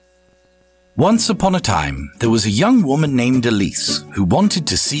Once upon a time, there was a young woman named Elise who wanted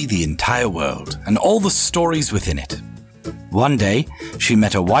to see the entire world and all the stories within it. One day, she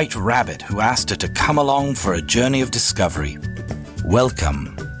met a white rabbit who asked her to come along for a journey of discovery.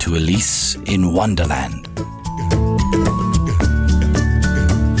 Welcome to Elise in Wonderland.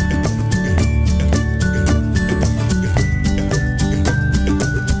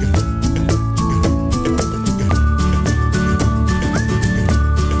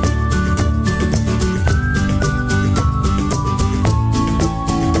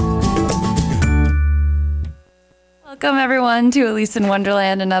 Welcome everyone to Elise in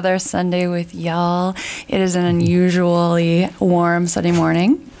Wonderland, another Sunday with y'all. It is an unusually warm Sunday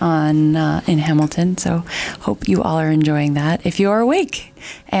morning in Hamilton, so hope you all are enjoying that if you are awake.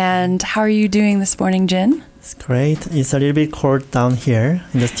 And how are you doing this morning, Jin? It's great. It's a little bit cold down here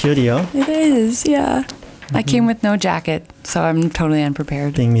in the studio. It is, yeah. I came with no jacket, so I'm totally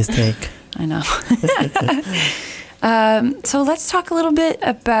unprepared. Big mistake. I know. So let's talk a little bit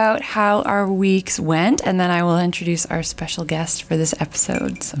about how our weeks went, and then I will introduce our special guest for this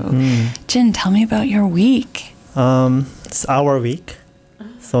episode. So, Jin, tell me about your week. It's our week.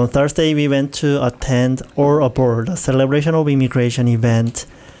 So on Thursday, we went to attend All Aboard, a celebration of immigration event.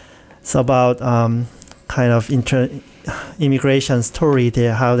 It's about kind of immigration story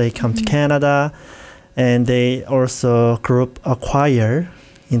there, how they come to Canada, and they also group a choir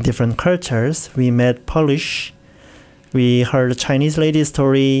in different cultures. We met Polish. We heard a Chinese lady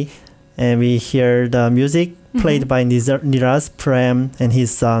story, and we hear the music played by Niraj Prem and his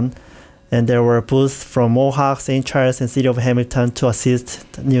son. And there were booths from Mohawk, St. Charles, and City of Hamilton to assist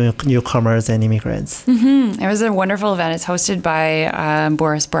newcomers and immigrants. It was a wonderful event. It's hosted by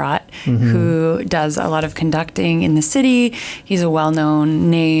Boris Brat, who does a lot of conducting in the city. He's a well-known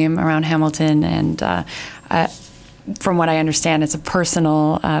name around Hamilton, and from what I understand, it's a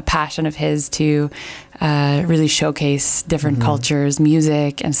personal passion of his to really showcase different cultures,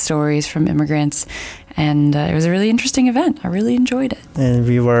 music, and stories from immigrants. And it was a really interesting event. I really enjoyed it. And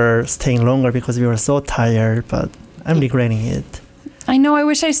we were staying longer because we were so tired, but I'm regretting it. I know, I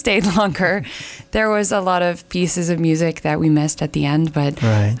wish I stayed longer. There was a lot of pieces of music that we missed at the end, but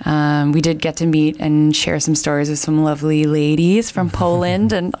we did get to meet and share some stories with some lovely ladies from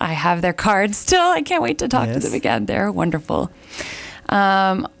Poland, and I have their cards still. I can't wait to talk to them again. They're wonderful.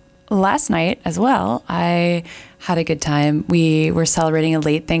 Last night as well, I had a good time. We were celebrating a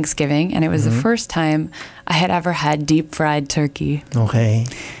late Thanksgiving, and it was the first time I had ever had deep fried turkey. Okay.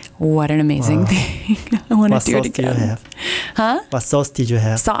 What an amazing thing. I want to do it again. What sauce did you have? Huh? What sauce did you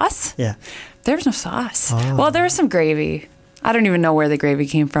have? Sauce? Yeah. There's no sauce. Oh. Well, there was some gravy. I don't even know where the gravy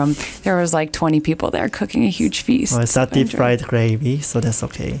came from. There was like 20 people there cooking a huge feast. Well, it's not deep fried gravy, so that's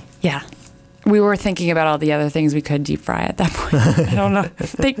okay. Yeah. We were thinking about all the other things we could deep fry at that point. I don't know.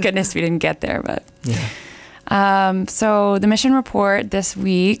 Thank goodness we didn't get there, but yeah. So the mission report this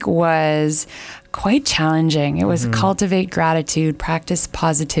week was quite challenging. It was cultivate gratitude, practice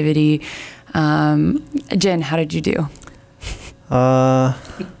positivity. Jin, how did you do? I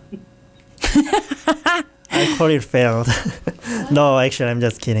call it failed. No, actually, I'm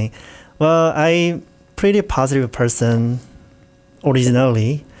just kidding. Well, I'm pretty positive person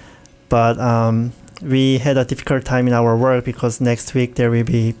originally, but we had a difficult time in our work because next week there will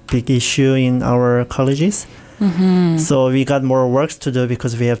be big issue in our colleges. So we got more work to do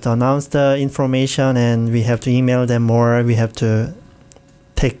because we have to announce the information and we have to email them more. We have to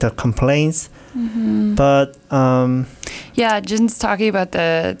take the complaints. But yeah, Jin's talking about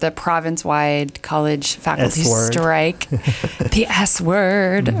the province-wide college faculty strike, the S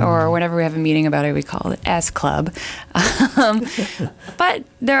word, or whenever we have a meeting about it, we call it S Club. But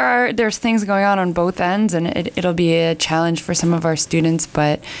there's things going on both ends, and it'll be a challenge for some of our students,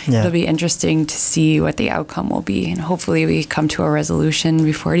 but it'll be interesting to see what the outcome will be, and hopefully we come to a resolution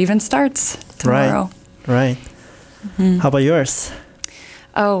before it even starts tomorrow. Right. How about yours?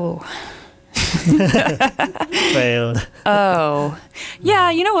 Oh. Failed. Oh. Yeah,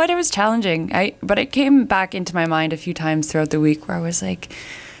 you know what? It was challenging. But it came back into my mind a few times throughout the week where I was like,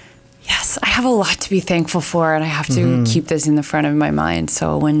 yes, I have a lot to be thankful for, and I have to keep this in the front of my mind.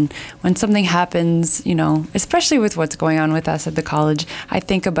 So when something happens, you know, especially with what's going on with us at the college, I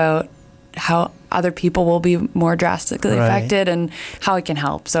think about how other people will be more drastically affected and how it can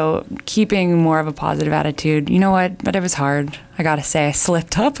help. So keeping more of a positive attitude. You know what? But it was hard. I got to say, I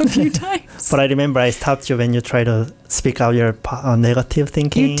slipped up a few times. But I remember I stopped you when you tried to speak out your negative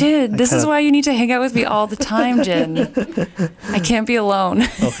thinking. You did. This is why you need to hang out with me all the time, Jin. I can't be alone.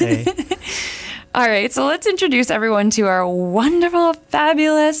 Okay. All right, so let's introduce everyone to our wonderful,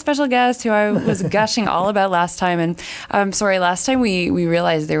 fabulous special guest who I was gushing all about last time. And I'm sorry, last time we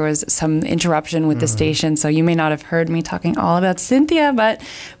realized there was some interruption with the station, so you may not have heard me talking all about Cynthia, but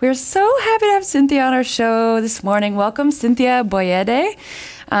we're so happy to have Cynthia on our show this morning. Welcome, Cynthia Boyede.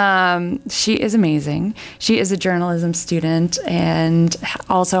 She is amazing. She is a journalism student and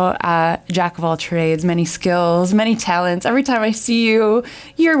also a jack of all trades, many skills, many talents. Every time I see you,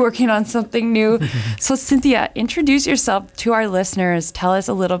 you're working on something new. So Cynthia, introduce yourself to our listeners. Tell us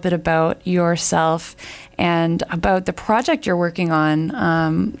a little bit about yourself and about the project you're working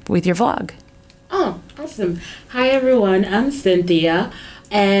on with your vlog. Oh, awesome. Hi, everyone. I'm Cynthia,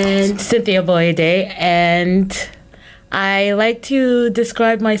 and Cynthia Boyede, and I like to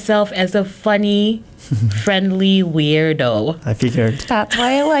describe myself as a funny, friendly weirdo. I figured. That's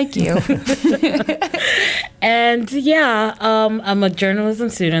why I like you. And yeah, I'm a journalism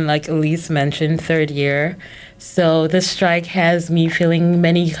student, like Elise mentioned, third year. So the strike has me feeling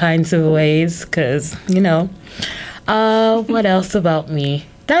many kinds of ways because, what else about me?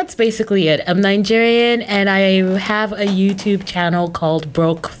 That's basically it. I'm Nigerian and I have a YouTube channel called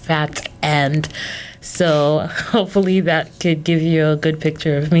Broke, Fat, and... So hopefully that could give you a good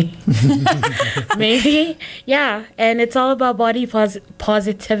picture of me. Maybe. Yeah. And it's all about body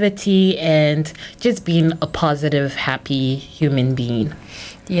positivity and just being a positive, happy human being.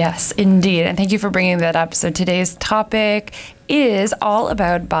 Yes, indeed. And thank you for bringing that up. So today's topic is all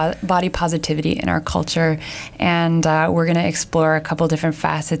about body positivity in our culture. And we're going to explore a couple different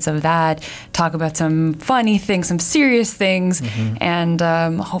facets of that, talk about some funny things, some serious things, and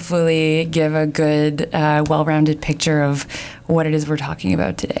hopefully give a good, well-rounded picture of what it is we're talking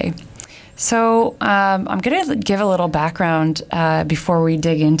about today. So I'm going to give a little background before we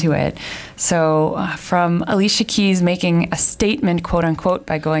dig into it. So from Alicia Keys making a statement, quote unquote,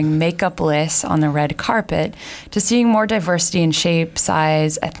 by going makeup-less on the red carpet, to seeing more diversity in shape,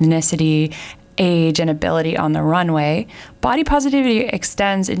 size, ethnicity, age, and ability on the runway, body positivity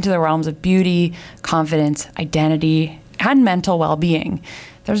extends into the realms of beauty, confidence, identity, and mental well-being.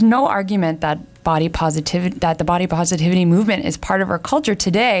 There's no argument that the body positivity movement is part of our culture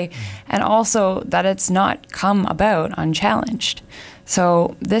today, and also that it's not come about unchallenged.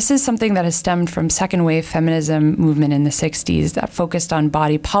 So this is something that has stemmed from second wave feminism movement in the 60s that focused on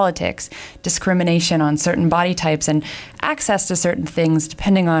body politics, discrimination on certain body types, and access to certain things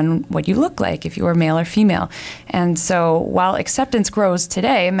depending on what you look like, if you were male or female. And so while acceptance grows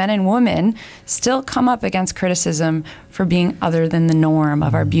today, men and women still come up against criticism for being other than the norm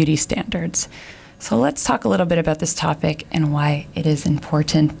of our beauty standards. So let's talk a little bit about this topic and why it is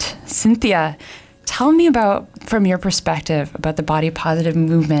important. Cynthia, tell me about, from your perspective, about the body positive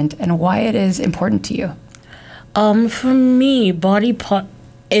movement and why it is important to you. For me,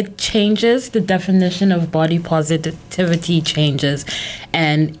 it changes. The definition of body positivity changes.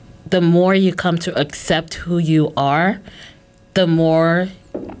 And the more you come to accept who you are, the more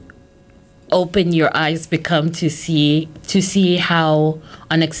open your eyes become to see how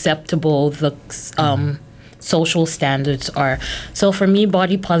unacceptable the social standards are. So for me,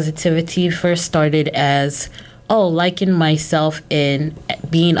 body positivity first started as, liking myself in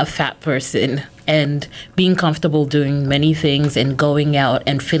being a fat person and being comfortable doing many things and going out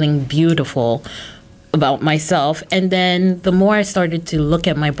and feeling beautiful about myself. And then the more I started to look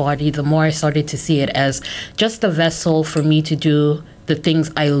at my body, the more I started to see it as just a vessel for me to do the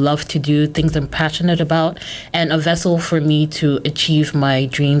things I love to do, things I'm passionate about, and a vessel for me to achieve my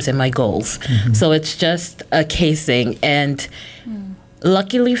dreams and my goals. So it's just a casing. And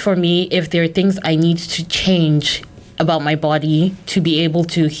luckily for me, if there are things I need to change about my body to be able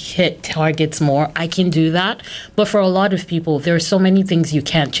to hit targets more, I can do that. But for a lot of people, there are so many things you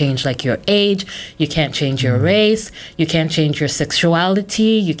can't change, like your age, you can't change your race, you can't change your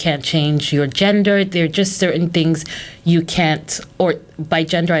sexuality, you can't change your gender. There are just certain things you can't, or by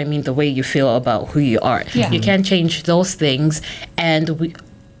gender, I mean the way you feel about who you are. Yeah. You can't change those things. And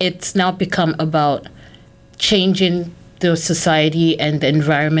it's now become about changing the society and the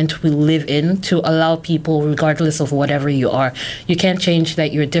environment we live in to allow people, regardless of whatever you are. You can't change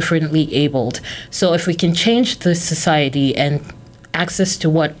that you're differently abled. So if we can change the society and access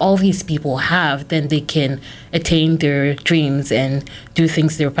to what all these people have, then they can attain their dreams and do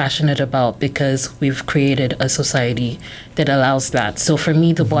things they're passionate about, because we've created a society that allows that. So for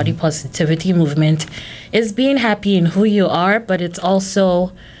me, the body positivity movement is being happy in who you are, but it's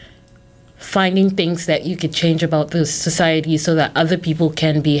also finding things that you could change about the society so that other people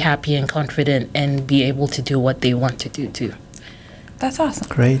can be happy and confident and be able to do what they want to do too. That's awesome.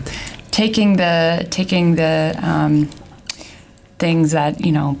 Great. Taking the things that,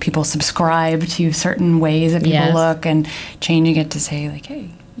 you know, people subscribe to certain ways that people look, and changing it to say like, hey,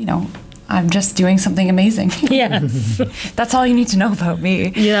 you know, I'm just doing something amazing. Yes. That's all you need to know about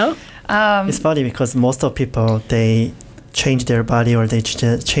me. You know? It's funny because most of people, they change their body or they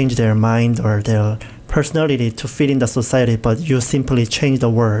change their mind or their personality to fit in the society, but you simply change the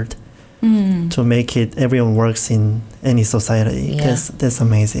word to make it everyone works in any society. Yeah. That's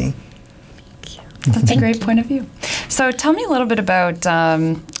amazing. That's a great point of view. So tell me a little bit about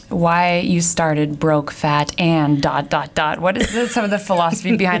why you started Broke, Fat, and ... What is some of the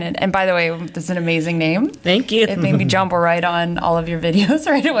philosophy behind it? And by the way, this is an amazing name. Thank you. It made me jump right on all of your videos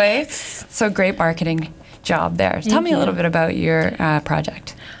right away. So great marketing job there. Tell me a little bit about your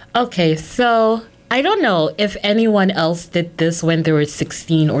project. Okay, so I don't know if anyone else did this when they were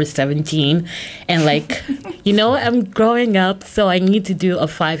 16 or 17 and like, you know, I'm growing up, so I need to do a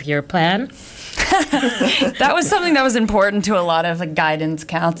 5-year plan. That was something that was important to a lot of like guidance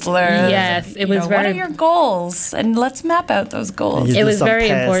counselors. Yes, it was What very. are your goals? And let's map out those goals. It was very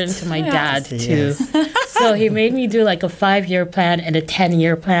important to my dad too. So he made me do like a 5-year plan and a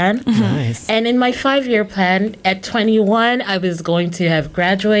 10-year plan. Nice. And in my 5-year plan, at 21, I was going to have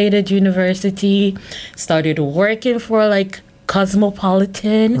graduated university, started working for like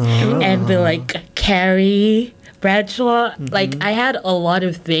Cosmopolitan and be like Carrie Bradshaw. Like I had a lot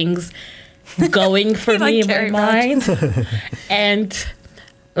of things going for me in my mind. And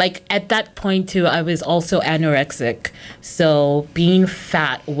like at that point too, I was also anorexic. So being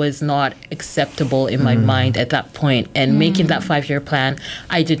fat was not acceptable in my mind at that point. And making that 5-year plan,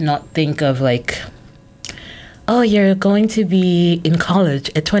 I did not think of like, oh, you're going to be in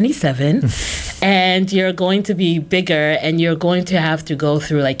college at 27 and you're going to be bigger and you're going to have to go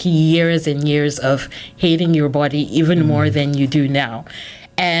through like years and years of hating your body even more than you do now.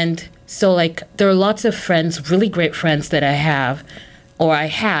 And so like there are lots of friends, really great friends that I have or I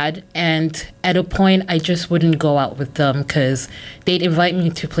had, and at a point I just wouldn't go out with them because they'd invite me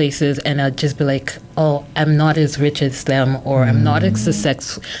to places and I'd just be like, oh, I'm not as rich as them, or I'm not as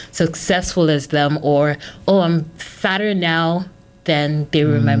successful as them, or oh, I'm fatter now than they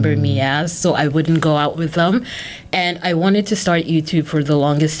remember me as, so I wouldn't go out with them. And I wanted to start YouTube for the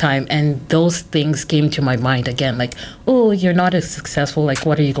longest time, and those things came to my mind again, like, oh, you're not as successful, like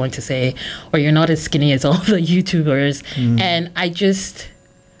what are you going to say, or you're not as skinny as all the YouTubers. And I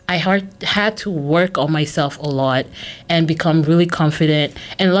had to work on myself a lot and become really confident.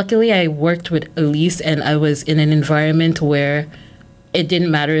 And luckily I worked with Elise, and I was in an environment where it didn't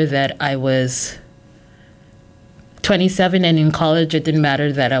matter that I was 27 and in college. It didn't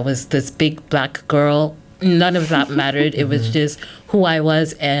matter that I was this big black girl. None of that mattered. It was just who I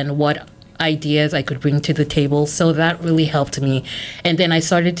was and what ideas I could bring to the table. So that really helped me. And then I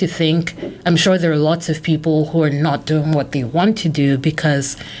started to think, I'm sure there are lots of people who are not doing what they want to do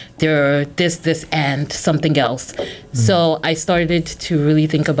because they're this, and something else. So I started to really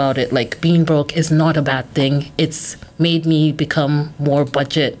think about it. Like being broke is not a bad thing. It's made me become more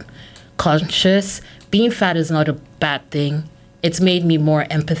budget conscious. Being fat is not a bad thing. It's made me more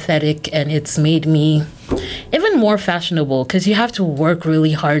empathetic, and it's made me even more fashionable, because you have to work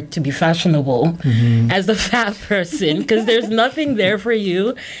really hard to be fashionable as a fat person, because there's nothing there for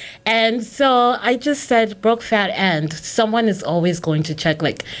you. And so I just said broke, fat, and someone is always going to check.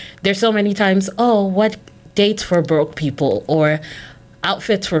 Like there's so many times, oh, what dates for broke people, or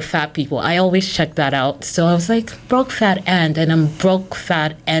outfits for fat people. I always check that out. So I was like, broke, fat, and I'm broke,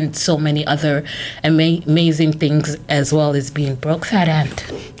 fat, and so many other amazing things, as well as being broke, fat,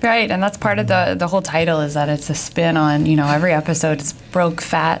 and. Right, and that's part of the whole title, is that it's a spin on, you know, every episode is broke,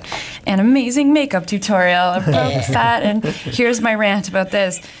 fat, an amazing makeup tutorial, a broke, fat, and here's my rant about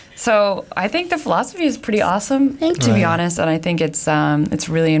this. So I think the philosophy is pretty awesome, to be honest, and I think it's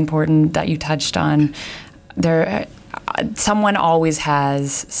really important that you touched on there. Someone always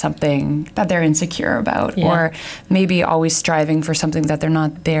has something that they're insecure about, or maybe always striving for something that they're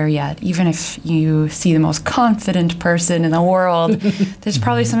not there yet. Even if you see the most confident person in the world, there's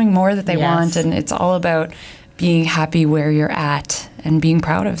probably something more that they want, and it's all about being happy where you're at and being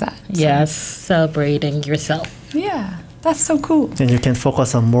proud of that. So. Yes, celebrating yourself. Yeah, that's so cool. And you can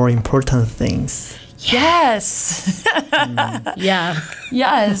focus on more important things. Yes. Yeah.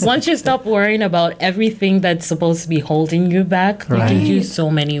 Yes. Once you stop worrying about everything that's supposed to be holding you back, you can do so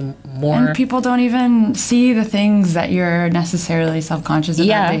many more. And people don't even see the things that you're necessarily self-conscious about.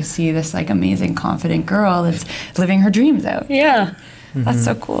 Yeah. They see this like amazing, confident girl that's living her dreams out. Yeah. That's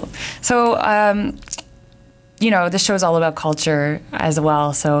so cool. So this show is all about culture as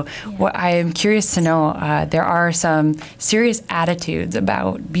well. So what I am curious to know, there are some serious attitudes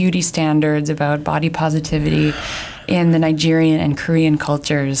about beauty standards, about body positivity in the Nigerian and Korean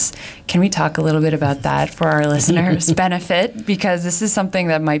cultures. Can we talk a little bit about that for our listeners' benefit? Because this is something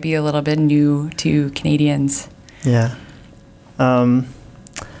that might be a little bit new to Canadians. Yeah.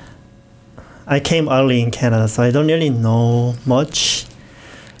 I came early in Canada, so I don't really know much.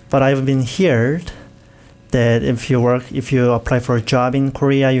 But I've been heard that if you apply for a job in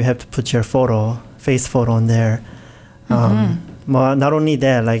Korea, you have to put your face photo on there. But not only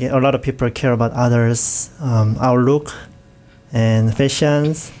that, like a lot of people care about others, our look and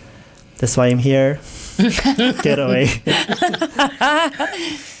fashions. That's why I'm here. Get away.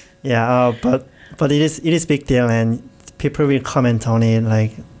 Yeah, but it is big deal, and people will comment on it,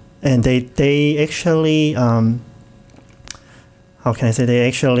 like, and they actually how can I say, they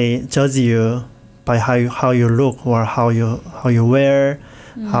actually judge you by how you look or how you wear,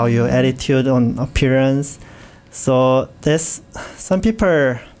 how your attitude on appearance. So there's some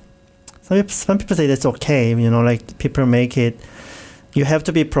people say that's okay, like people make it. You have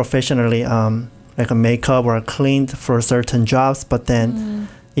to be professionally like a makeup or cleaned for certain jobs, but then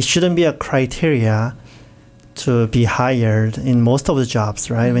it shouldn't be a criteria to be hired in most of the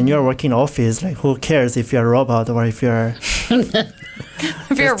jobs, right? When you're working in office, like who cares if you're a robot or if you're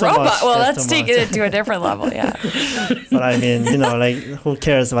if you're a robot, well, let's take it to a different level, yeah. But I mean, like who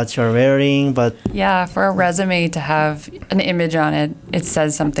cares what you're wearing? But yeah, for a resume to have an image on it, it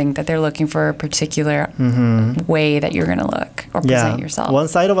says something that they're looking for a particular way that you're going to look or present yourself. One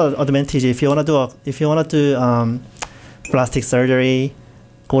side of an advantage, if you want to do plastic surgery,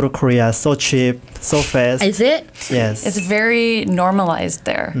 go to Korea. So cheap, so fast. Is it? Yes. It's very normalized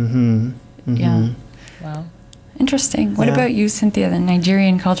there. Yeah. Wow. Interesting. What about you, Cynthia? The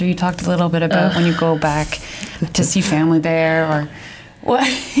Nigerian culture, you talked a little bit about when you go back to see family there, or what?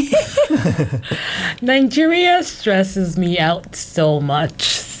 Nigeria stresses me out so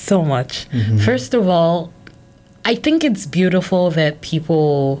much. First of all, I think it's beautiful that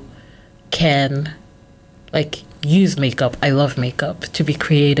people can like use makeup. I love makeup to be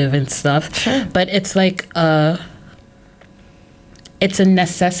creative and stuff. Sure. But it's like it's a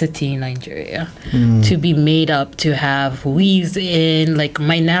necessity in Nigeria to be made up, to have weaves in, like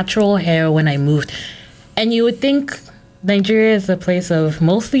my natural hair when I moved. And you would think Nigeria is a place of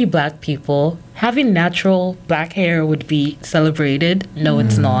mostly black people. Having natural black hair would be celebrated. No,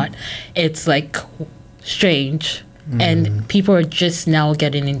 it's not. It's like strange. And people are just now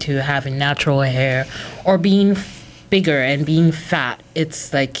getting into having natural hair or being bigger and being fat.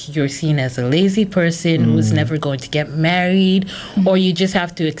 It's like you're seen as a lazy person who's never going to get married, or you just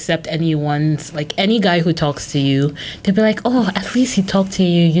have to accept anyone's, like any guy who talks to you, they'll be like, oh, at least he talked to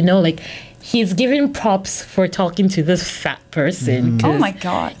you, like he's giving props for talking to this fat person. Oh my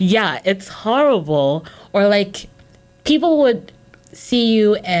God. Yeah, it's horrible. Or like people would see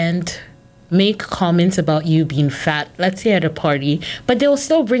you and make comments about you being fat, let's say at a party, but they'll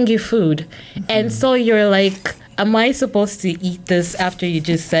still bring you food. And so you're like, am I supposed to eat this after you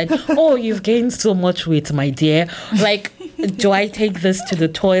just said, oh, you've gained so much weight, my dear? Like, do I take this to the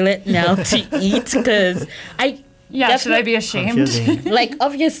toilet now to eat? Because should I be ashamed? confusing. like,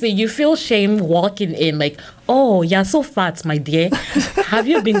 obviously, you feel shame walking in, like, oh, you're so fat, my dear. Have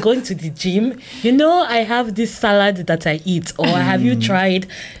you been going to the gym? I have this salad that I eat. Or have you tried?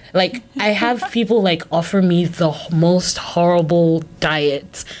 Like, I have people, like, offer me the most horrible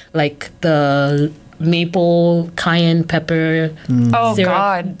diets, like the maple cayenne pepper Oh syrup,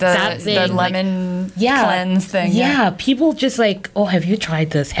 God, the lemon cleanse thing. Yeah, people just like, oh, have you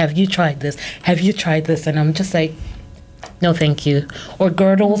tried this? Have you tried this? Have you tried this? And I'm just like, no, thank you. Or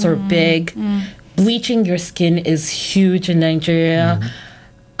girdles are big. Bleaching your skin is huge in Nigeria.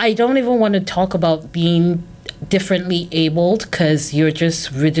 I don't even want to talk about being differently abled because you're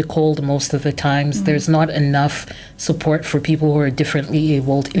just ridiculed most of the times. There's not enough support for people who are differently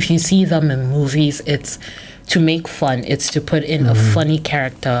abled. If you see them in movies, it's to make fun. It's to put in a funny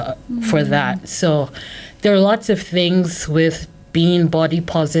character for that. So there are lots of things with being body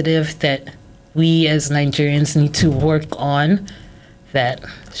positive that we as Nigerians need to work on that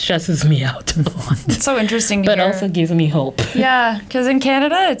stresses me out a lot. It's so interesting to but hear. also gives me hope. Yeah, because in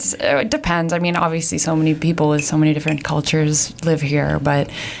Canada, it depends. I mean, obviously, so many people with so many different cultures live here, but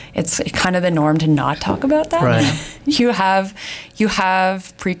it's kind of the norm to not talk about that. Right. You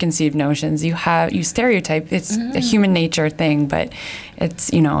have preconceived notions. You stereotype. It's a human nature thing, but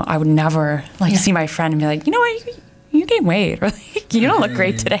it's I would never see my friend and be like, you know what, you gain weight, or like, you don't look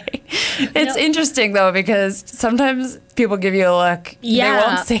great today. It's interesting though because sometimes people give you a look. Yeah. They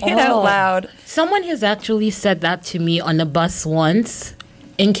won't say it out loud. Someone has actually said that to me on a bus once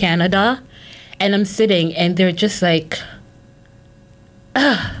in Canada, and I'm sitting and they're just like,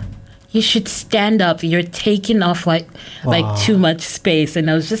 you should stand up. You're taking off like too much space. And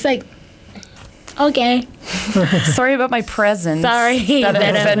I was just like, okay. Sorry about my presence. Sorry that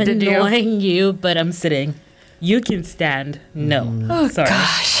I'm offended you. annoying you, but I'm sitting. You can stand. No. Oh, Sorry.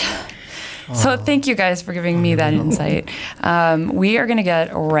 gosh. So thank you guys for giving me that insight. We are going to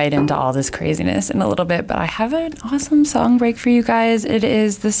get right into all this craziness in a little bit, but I have an awesome song break for you guys. It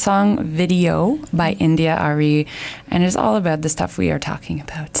is the song Video by India Ari, and it's all about the stuff we are talking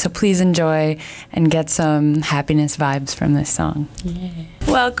about. So please enjoy and get some happiness vibes from this song. Yeah.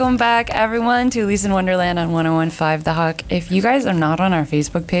 Welcome back, everyone, to Alice in Wonderland on 101.5 The Hawk. If you guys are not on our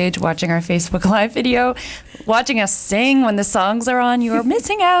Facebook page, watching our Facebook Live video, watching us sing when the songs are on, you are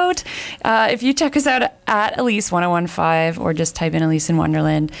missing out. If you check us out at Elise 101.5 or just type in Alice in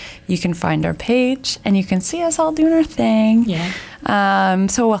Wonderland, you can find our page and you can see us all doing our thing. Yeah.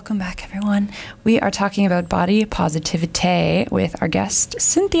 So welcome back, everyone. We are talking about body positivity with our guest,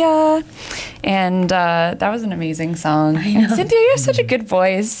 Cynthia. And that was an amazing song. And Cynthia, you have such a good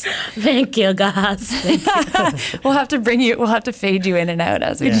voice. Thank you, guys. Thank you. We'll have to fade you in and out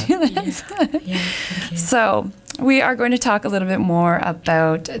as we do this. Yeah, thank you. So we are going to talk a little bit more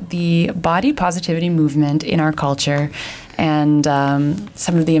about the body positivity movement in our culture and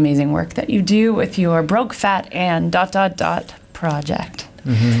some of the amazing work that you do with your Broke Fat and ... project.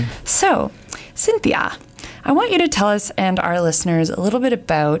 So, Cynthia, I want you to tell us and our listeners a little bit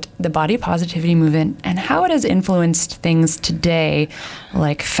about the body positivity movement and how it has influenced things today,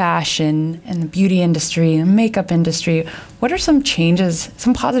 like fashion and the beauty industry and makeup industry. What are some changes,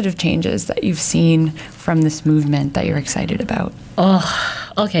 some positive changes that you've seen from this movement that you're excited about?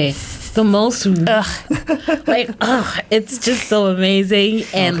 Oh, okay. The most, it's just so amazing.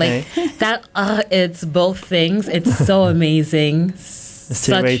 And like that, it's both things. It's so amazing. It's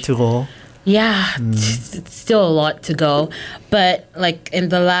still way to go. Yeah, it's still a lot to go. But like in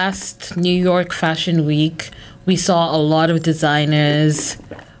the last New York Fashion Week, we saw a lot of designers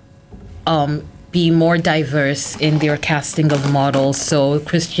be more diverse in their casting of models. So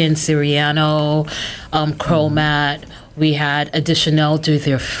Christian Siriano, Chromat. We had Additional do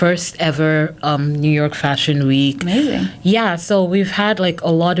their first ever New York Fashion Week. Amazing. Yeah, so we've had like a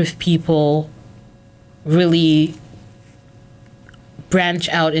lot of people really branch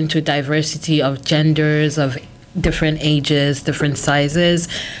out into diversity of genders, of different ages, different sizes.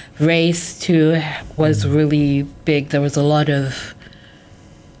 Race too was really big. There was a lot of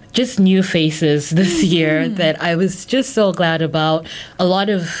just new faces this year that I was just so glad about. A lot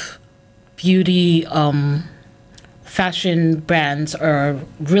of beauty fashion brands are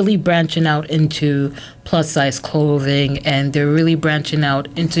really branching out into plus size clothing, and they're really branching out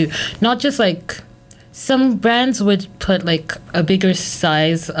into not just like some brands would put like a bigger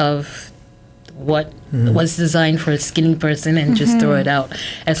size of what was designed for a skinny person and just throw it out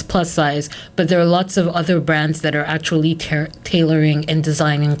as plus size. But there are lots of other brands that are actually tailoring and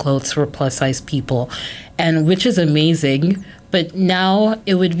designing clothes for plus size people, and which is amazing. But now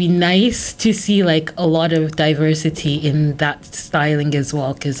it would be nice to see like a lot of diversity in that styling as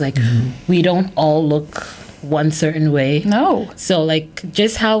well, because like we don't all look one certain way. No. So like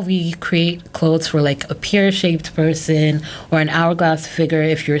just how we create clothes for like a pear-shaped person or an hourglass figure,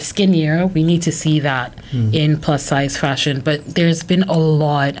 if you're skinnier, we need to see that in plus size fashion. But there's been a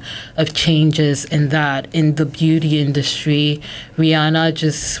lot of changes in that in the beauty industry. Rihanna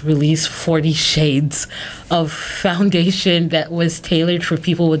just released 40 shades of foundation that was tailored for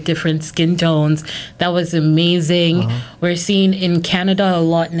people with different skin tones. That was amazing. We're seeing in Canada a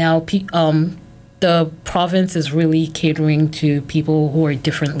lot now, the province is really catering to people who are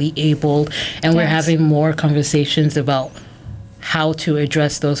differently abled, and we're having more conversations about how to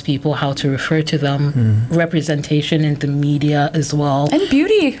address those people, how to refer to them, representation in the media as well. And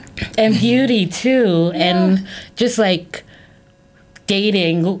beauty. And beauty too. And just like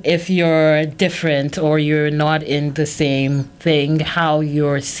dating, if you're different or you're not in the same thing, how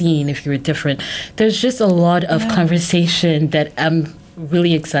you're seen if you're different. There's just a lot of conversation that I'm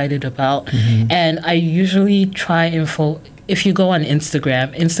really excited about. And I usually try and if you go on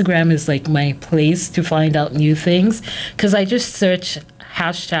Instagram is like my place to find out new things, because I just search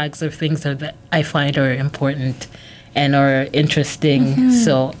hashtags of things that I find are important and are interesting.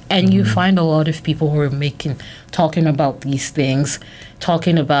 So, and you find a lot of people who are talking about these things,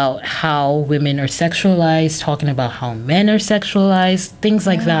 talking about how women are sexualized, talking about how men are sexualized, things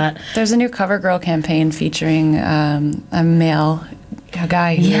like that. There's a new CoverGirl campaign featuring a male a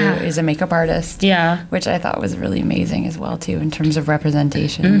guy who is a makeup artist. Yeah. Which I thought was really amazing as well, too, in terms of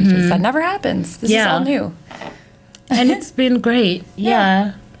representation. Because that never happens. This is all new. And it's been great.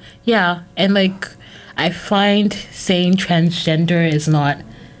 Yeah. And like, I find saying transgender is not,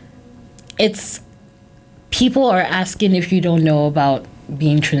 it's, people are asking if you don't know about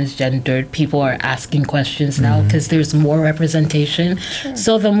being transgendered. People are asking questions now because there's more representation. Sure.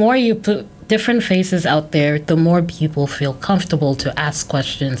 So the more you put different faces out there, the more people feel comfortable to ask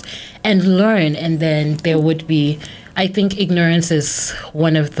questions and learn. And then there would be, I think ignorance is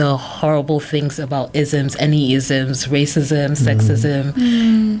one of the horrible things about isms, any isms, racism,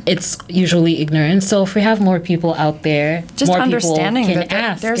 sexism. It's usually ignorance. So if we have more people out there, just more understanding people can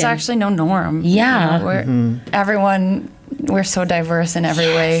that ask. There's actually no norm. Yeah. You know, everyone, we're so diverse in every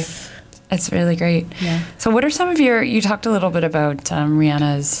way. It's really great. Yeah. So what are some of you talked a little bit about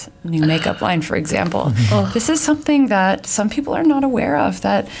Rihanna's new makeup line, for example. This is something that some people are not aware of,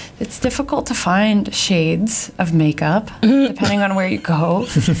 that it's difficult to find shades of makeup, depending on where you go.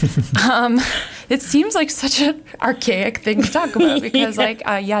 It seems like such an archaic thing to talk about because,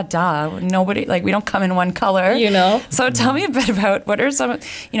 nobody, like, we don't come in one color. You know? So tell me a bit about what are some,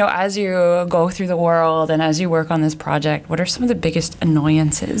 as you go through the world and as you work on this project, what are some of the biggest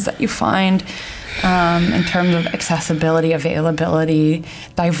annoyances that you find in terms of accessibility, availability,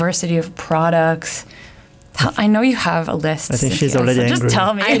 diversity of products? I know you have a list. I think Cynthia, she's already so angry. just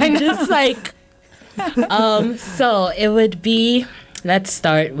tell me. I'm just like, so it would be, let's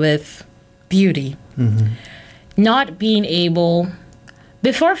start with beauty. Not being able,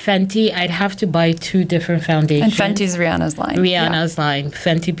 before Fenty, I'd have to buy 2 different foundations. And Fenty's Rihanna's line. Rihanna's line,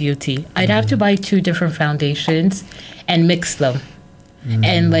 Fenty Beauty. I'd have to buy 2 different foundations and mix them.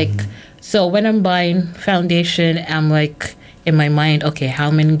 And like, so when I'm buying foundation, I'm like, in my mind, okay,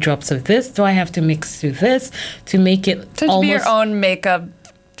 how many drops of this do I have to mix to this to make it to almost be your own makeup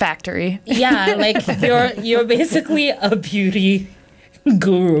factory? Yeah, like you're basically a beauty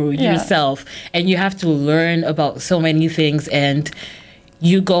guru yourself, and you have to learn about so many things, and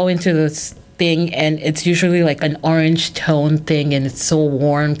you go into this thing and it's usually like an orange tone thing and it's so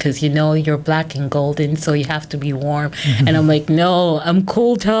warm because you're black and golden, so you have to be warm. And I'm like, no, I'm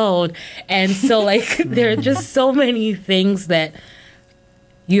cool toned. And so like there are just so many things that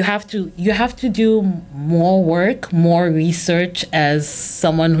you have to do more work, more research as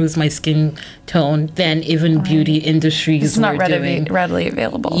someone who's my skin tone than even beauty industries it's not doing. readily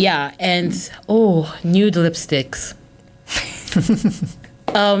available. Yeah, and nude lipsticks.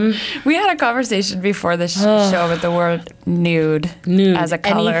 We had a conversation before this show about the word nude as a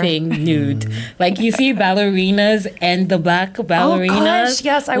color. Anything nude. Like you see ballerinas and the black ballerinas. Oh gosh,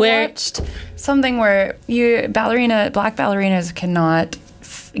 yes, I watched something where black ballerinas cannot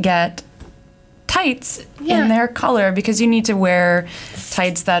get tights in their color because you need to wear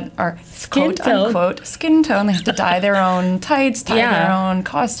tights that are Skin quote tone. unquote skin tone. They have to dye their own tights, their own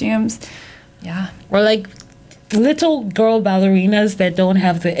costumes. Yeah. Or like little girl ballerinas that don't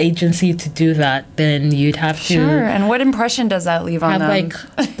have the agency to do that, then you'd have to. Sure. And what impression does that leave on have them?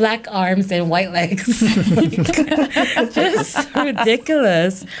 like black arms and white legs. Just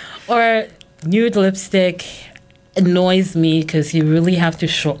ridiculous. Or nude lipstick annoys me because you really have to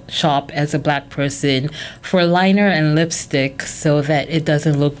shop as a black person for liner and lipstick so that it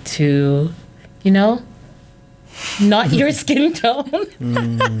doesn't look too, not your skin tone.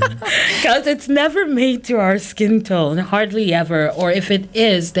 Because it's never made to our skin tone, hardly ever. Or if it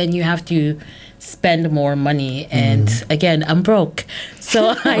is, then you have to spend more money. And again, I'm broke.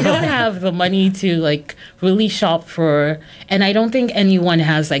 So I don't have the money to like really shop for, and I don't think anyone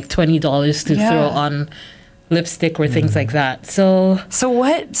has like $20 to throw on lipstick or things like that. So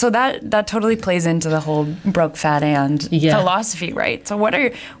that totally plays into the whole broke fat and philosophy, right? So what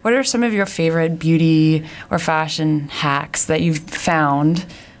are some of your favorite beauty or fashion hacks that you've found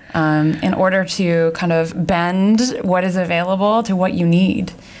in order to kind of bend what is available to what you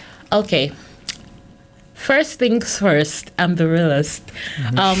need? Okay. First things first, I'm the realist.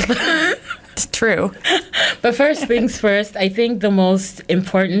 It's true. But first things first, I think the most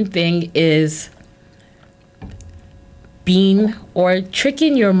important thing is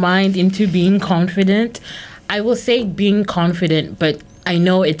tricking your mind into being confident. I will say being confident, but I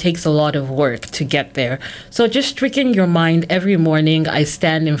know it takes a lot of work to get there. So just tricking your mind every morning. I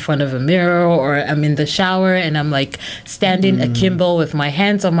stand in front of a mirror or I'm in the shower and I'm like standing akimbo with my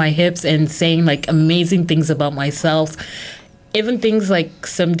hands on my hips and saying like amazing things about myself. Even things like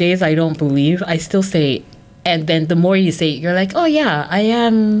some days I don't believe, I still say it. And then the more you say it, you're like, oh yeah, I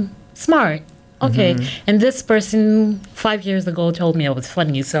am smart. Okay. And this person 5 years ago told me I was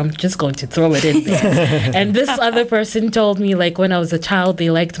funny, so I'm just going to throw it in there. And this other person told me, like, when I was a child, they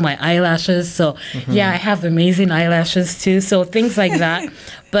liked my eyelashes. So, yeah, I have amazing eyelashes too. So, things like that.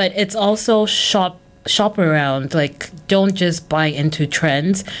 But it's also shop around. Like, don't just buy into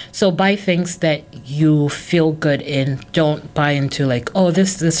trends. So buy things that you feel good in. Don't buy into like, oh,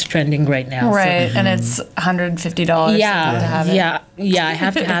 this is trending right now. Right. So, And it's $150 yeah, to have it. yeah, I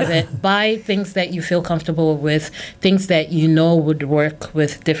have to have it. Buy things that you feel comfortable with, things that you know would work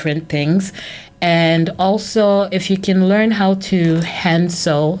with different things. And also, if you can learn how to hand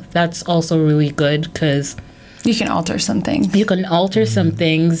sew, that's also really good because You can alter something. you can alter some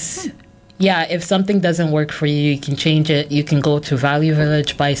things. Yeah, if something doesn't work for you, you can change it. You can go to Value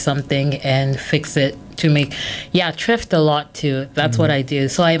Village, buy something, and fix it to make. Yeah, thrift a lot too. That's what I do.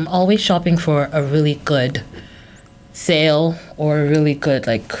 So I'm always shopping for a really good sale or a really good,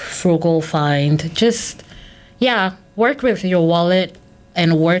 like, frugal find. Just, yeah, work with your wallet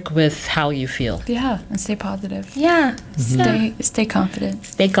and work with how you feel. Yeah, and stay positive. Yeah. Stay confident.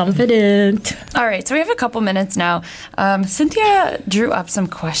 Stay confident. All right, so we have a couple minutes now. Cynthia drew up some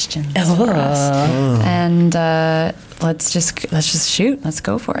questions for us, and let's just shoot. Let's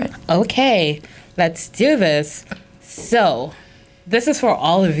go for it. Okay, let's do this. So, this is for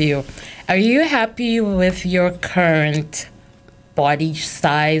all of you. Are you happy with your current body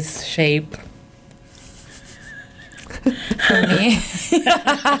size, shape? For me.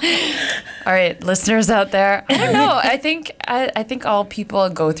 All right, listeners out there. I don't know. I think all people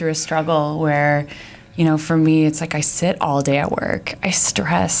go through a struggle where, you know, for me, it's like I sit all day at work. I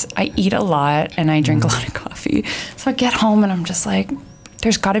stress. I eat a lot, and I drink a lot of coffee. So I get home, and I'm just like,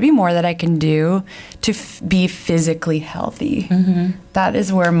 there's got to be more that I can do to be physically healthy. That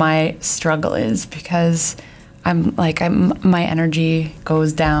is where my struggle is because my energy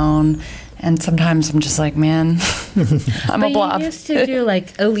goes down. And sometimes I'm just like, man, I'm a blob. You used to do,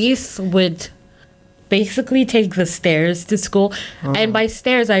 like, Elise would basically take the stairs to school. And by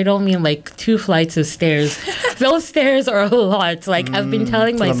stairs, I don't mean, like, 2 flights of stairs. Those stairs are a lot. Like, I've been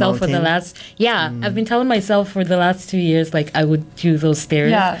telling myself for the last... Yeah, I've been telling myself for the last 2 years, like, I would do those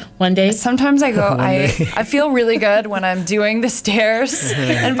stairs one day. Sometimes I go, I feel really good when I'm doing the stairs.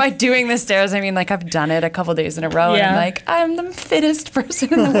 And by doing the stairs, I mean, like, I've done it a couple days in a row. And I'm like, I'm the fittest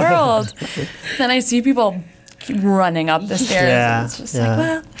person in the world. Then I see people running up the stairs. And it's just like,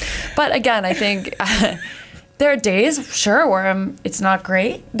 well. But again, I think there are days, sure, where it's not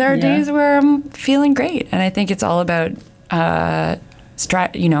great. There are days where I'm feeling great. And I think it's all about,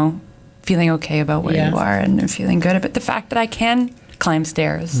 feeling okay about where you are and feeling good about the fact that I can climb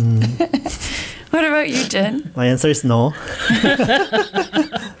stairs. What about you, Jin? My answer is no.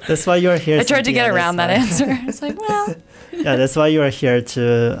 That's why you are here. I tried to get around that answer. It's like, well. Yeah, that's why you are here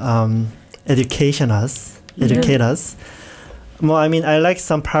to educate us. Well, I mean, I like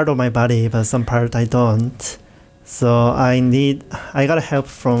some part of my body, but some part I don't. So I got help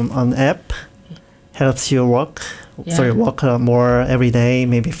from an app. Helps you walk more every day,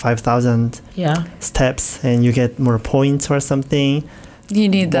 maybe 5,000 steps, and you get more points or something. You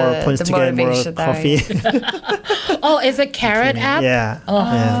need more points to get more coffee. Oh, is it Carrot app? Yeah.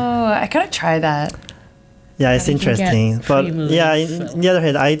 I gotta try that. Yeah, it's interesting. But on the other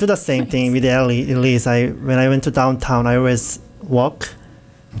hand, I do the same thing with Elise. When I went to downtown, I always walk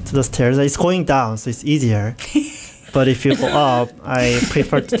to the stairs. It's going down, so it's easier. But if you go up, I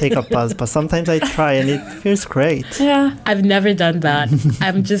prefer to take a bus. But sometimes I try, and it feels great. Yeah. I've never done that.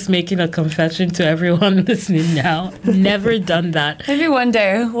 I'm just making a confession to everyone listening now. Never done that. Maybe one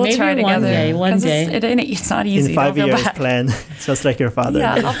day we'll try together. One day. It's not easy. In 5 years plan, just like your father.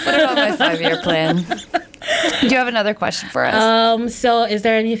 Yeah, I'll put it on my 5-year plan. Do you have another question for us? So is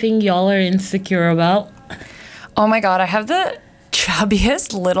there anything y'all are insecure about? Oh my God, I have the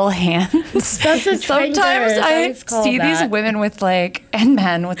chubbiest little hands. That's a Sometimes I see these women with and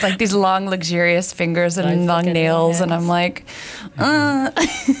men with these long, luxurious fingers and long nails, and I'm like,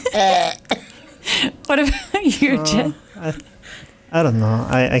 What about you, Jen? I don't know.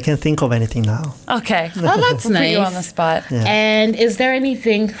 I can't think of anything now. Okay. Oh, that's we'll nice. Put you on the spot. Yeah. And is there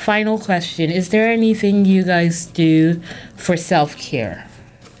anything, final question, is there anything you guys do for self-care?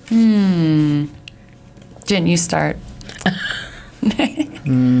 Jen, you start.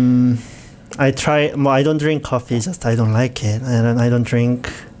 I try. Well, I don't drink coffee. Just I don't like it, and I don't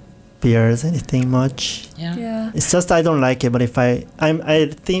drink beers, anything much. Yeah. It's just I don't like it. But if I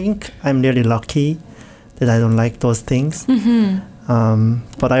think I'm really lucky that I don't like those things.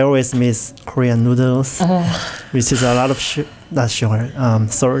 But I always miss Korean noodles, which is a lot of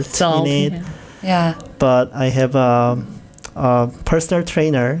salt in it. Yeah. But I have a personal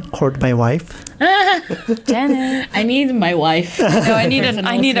trainer called my wife. Janet. I need my wife. No, I need my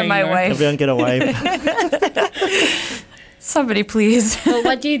trainer. wife. Everyone get a wife. Somebody, please. So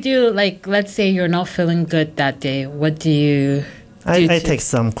what do you do? Like, let's say you're not feeling good that day. What do you do? I take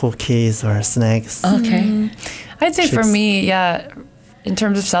some cookies or snacks. Okay. I'd say for Chips. me, yeah, in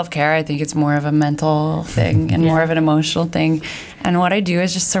terms of self-care, I think it's more of a mental thing and more of an emotional thing. And what I do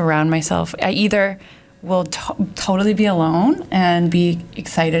is just surround myself. I either will totally be alone and be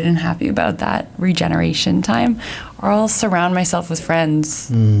excited and happy about that regeneration time, or I'll surround myself with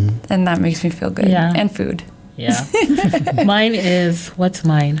friends, and that makes me feel good. Yeah. And food. Yeah. Mine is, what's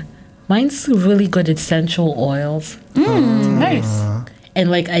mine? Mine's really good at essential oils. Nice. And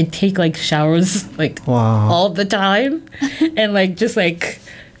like I take like showers like Wow. all the time and like just like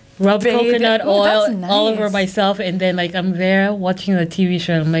rub Bathe. coconut Ooh, oil that's all over nice. myself, and then like I'm there watching a TV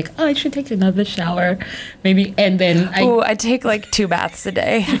show and I'm like, oh, I should take another shower maybe, and then I take like 2 baths a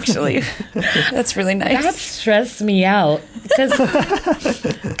day, actually. That's really nice. that stressed me out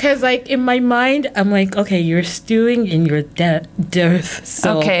because like in my mind I'm like, okay, you're stewing in your death,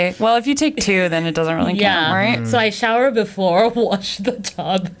 so Okay, well, if you take 2, then it doesn't really count, right? So I shower before, wash the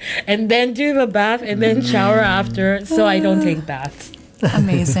tub, and then do the bath, and then shower after, so I don't take baths.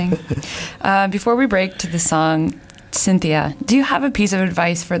 Amazing. Before we break to the song, Cynthia, do you have a piece of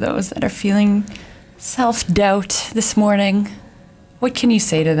advice for those that are feeling self-doubt this morning? What can you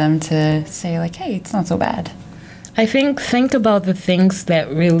say to them to say, like, hey, it's not so bad? I think about the things that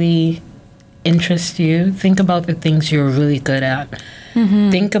really interest you. Think about the things you're really good at.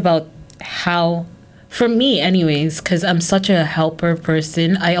 Think about how, for me anyways, because I'm such a helper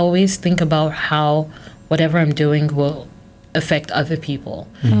person, I always think about how whatever I'm doing will affect other people.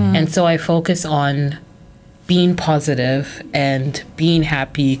 And so I focus on being positive and being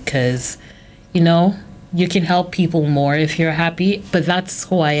happy because, you know, you can help people more if you're happy, but that's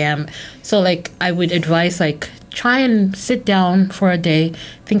who I am. So like I would advise like try and sit down for a day,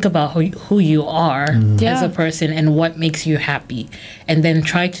 think about who you are as Yeah. a person and what makes you happy, and then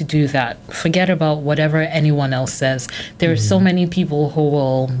try to do that. Forget about whatever anyone else says. There are so many people who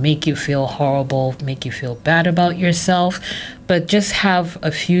will make you feel horrible, make you feel bad about yourself, but just have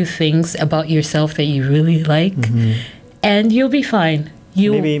a few things about yourself that you really like, and you'll be fine.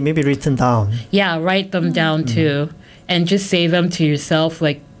 Maybe written down. Yeah, write them down too, and just say them to yourself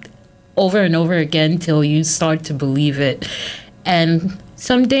like over and over again till you start to believe it. And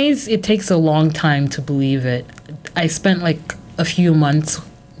some days it takes a long time to believe it. I spent like a few months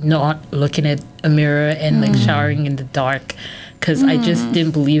not looking at a mirror and like showering in the dark because I just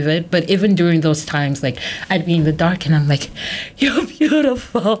didn't believe it. But even during those times, like I'd be in the dark and I'm like, you're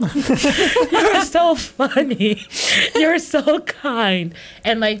beautiful. You're so funny. You're so kind.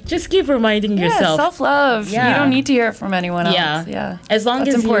 And like just keep reminding Yeah, yourself. self-love. Yeah. You don't need to hear it from anyone else. Yeah. Yeah. As long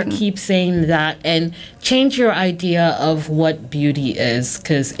That's as important. you keep saying that and change your idea of what beauty is,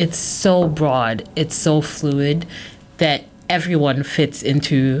 because it's so broad, it's so fluid that everyone fits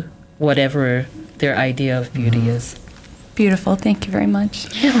into whatever their idea of beauty is. Beautiful. Thank you very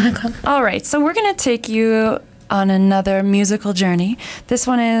much. You're welcome. All right, so we're going to take you on another musical journey. This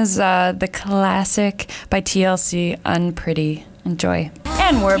one is the classic by TLC, Unpretty. Enjoy.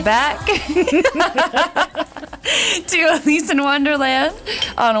 And we're back to Alice in Wonderland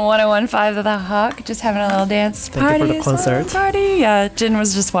on 101.5 of the Hawk. Just having a little dance Thank party. you for the concert. Party. Yeah, Jin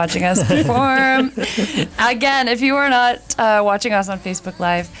was just watching us perform. Again, if you are not watching us on Facebook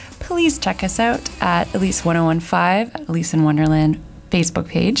Live, please check us out at Elise 101.5, Alice in Wonderland Facebook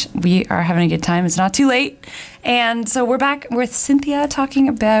page. We are having a good time. It's not too late. And so we're back with Cynthia talking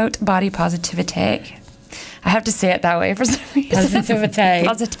about body positivity. I have to say it that way for some reason. Positivity.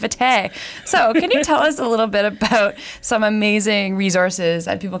 Positivity. So can you tell us a little bit about some amazing resources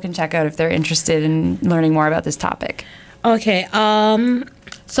that people can check out if they're interested in learning more about this topic? Okay,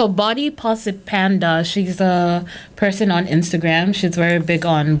 so Body Posit Panda, she's a person on Instagram. She's very big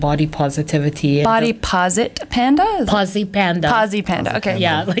on body positivity. And Body Posit Panda? Posy Panda. Posy Panda. Okay.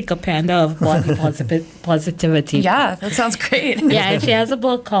 Yeah, like a panda of body positivity. Yeah, that sounds great. Yeah, and she has a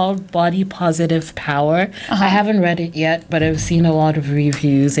book called Body Positive Power. I haven't read it yet, but I've seen a lot of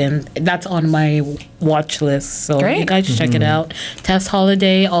reviews, and that's on my watch list. So Great. you guys should check it out. Tess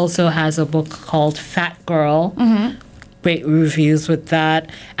Holiday also has a book called Fat Girl. Great reviews with that.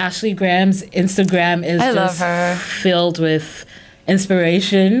 Ashley Graham's Instagram is I love just her. filled with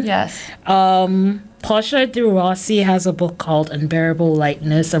inspiration. Yes. Portia de Rossi has a book called Unbearable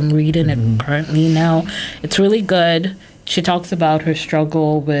Lightness. I'm reading it currently now. It's really good. She talks about her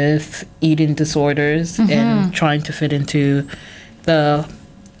struggle with eating disorders and trying to fit into the,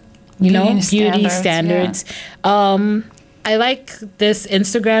 beauty standards, standards. I like this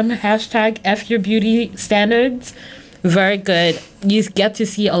Instagram hashtag F Your Beauty Standards. Very good. You get to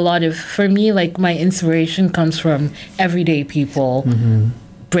see a lot of, for me, like my inspiration comes from everyday people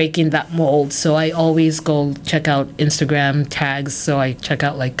breaking that mold. So I always go check out Instagram tags. So I check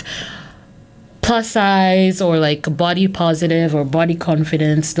out like plus size or like body positive or body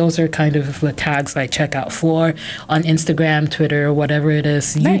confidence. Those are kind of the tags I check out for on Instagram, Twitter, whatever it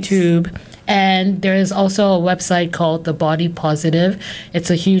is, Nice. YouTube. And there is also a website called The Body Positive.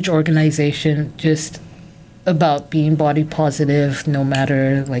 It's a huge organization just about being body positive, no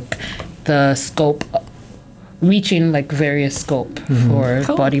matter like the scope, reaching like various scope for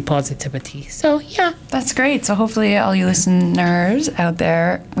Cool. body positivity. So yeah. That's great. So hopefully all you listeners out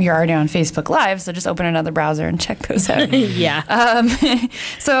there, we are already on Facebook Live, so just open another browser and check those out. Yeah.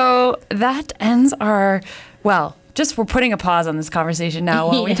 So that ends our, well, just we're putting a pause on this conversation now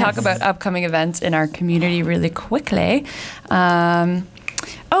while we talk Yes. about upcoming events in our community really quickly.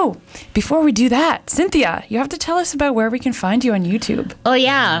 Before we do that, Cynthia, you have to tell us about where we can find you on YouTube. Oh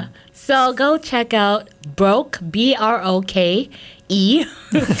yeah. So go check out Broke, BROKE.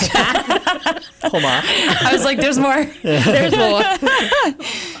 Homa. I was like, there's more. There's more.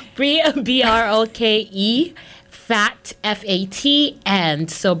 BROKE, Fat, FAT,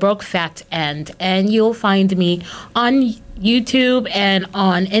 and so Broke Fat and you'll find me on YouTube and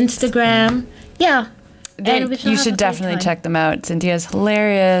on Instagram. Yeah. And we shall You have a should great definitely time. check them out. Cynthia's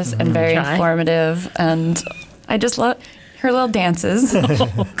hilarious and very Try. informative, and I just love her little dances.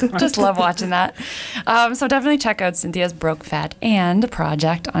 Just love watching that. So definitely check out Cynthia's Broke Fat and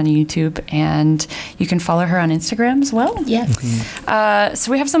project on YouTube, and you can follow her on Instagram as well. Yes.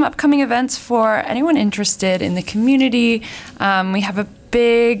 So we have some upcoming events for anyone interested in the community. We have a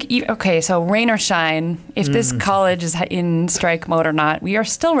so rain or shine, if this college is in strike mode or not, we are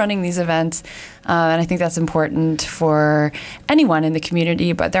still running these events. And I think that's important for anyone in the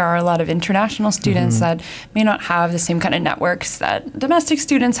community. But there are a lot of international students that may not have the same kind of networks that domestic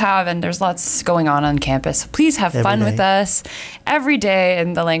students have. And there's lots going on campus. So please have Every fun day. with us every day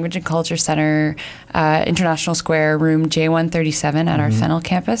in the Language and Culture Center, International Square, room J137 at our Fennel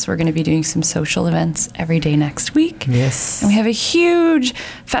campus. We're going to be doing some social events every day next week. Yes. And we have a huge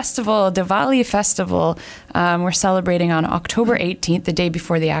festival, Diwali festival. We're celebrating on October 18th, the day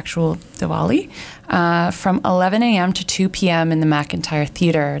before the actual Diwali, from 11 a.m. to 2 p.m. in the McIntyre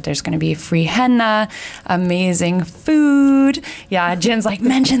Theater. There's going to be free henna, amazing food. Yeah, Jin's like,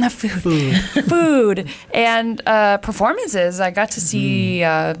 mention the food. Food. And performances. I got to see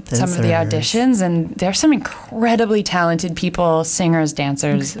some of the Dancers. auditions, and there's some incredibly talented people, singers,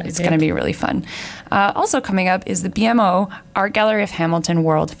 dancers. It's going to be really fun. Also coming up is the BMO Art Gallery of Hamilton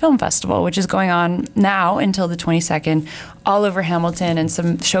World Film Festival, which is going on now until the 22nd, all over Hamilton, and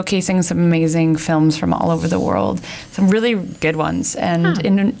showcasing some amazing films from all over the world. Some really good ones, and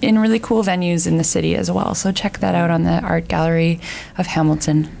in really cool venues in the city as well. So check that out on the Art Gallery of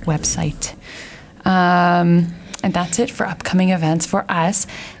Hamilton website. And that's it for upcoming events for us.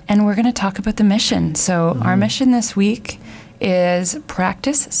 And we're going to talk about the mission. So our mission this week is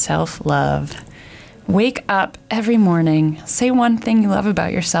practice self-love. Wake up every morning, say one thing you love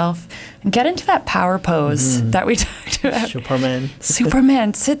about yourself, and get into that power pose that we talked about.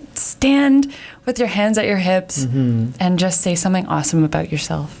 Superman. Stand with your hands at your hips and just say something awesome about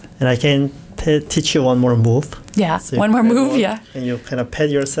yourself. And I can teach you one more move. Yeah, So you one more grab move, one, yeah. And you kind of pet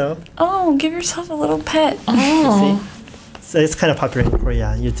yourself. Oh, give yourself a little pet. You see? So it's kind of popular in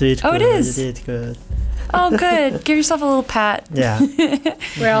Korea. You do it Oh, good. it is? You did good. Oh, good. Give yourself a little pat. Yeah.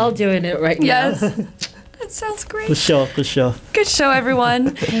 We're all doing it right now. Yes. That sounds great. Good show. Good show. Good show,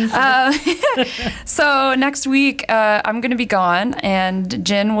 everyone. So next week, I'm going to be gone, and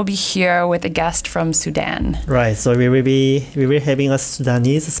Jin will be here with a guest from Sudan. Right. So we will having a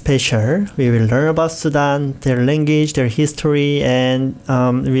Sudanese special. We will learn about Sudan, their language, their history, and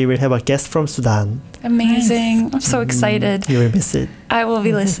we will have a guest from Sudan. Amazing. I'm so excited. You will miss it. I will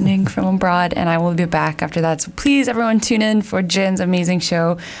be listening from abroad, and I will be back after that. So please, everyone, tune in for Jin's amazing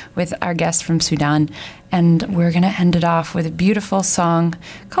show with our guest from Sudan. And we're going to end it off with a beautiful song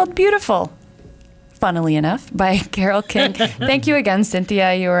called Beautiful, funnily enough, by Carole King. Thank you again,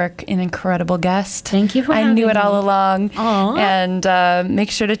 Cynthia. You were an incredible guest. Thank you for I knew having it all me. along. Aw. And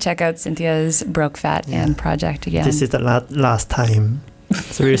make sure to check out Cynthia's Broke Fat and project again. This is the last time.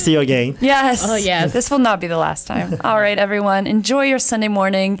 So we'll see you again. Yes. Oh, yes. This will not be the last time. All right, everyone. Enjoy your Sunday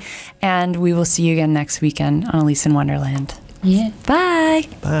morning, and we will see you again next weekend on Alice in Wonderland. Yeah. Bye.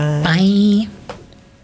 Bye. Bye.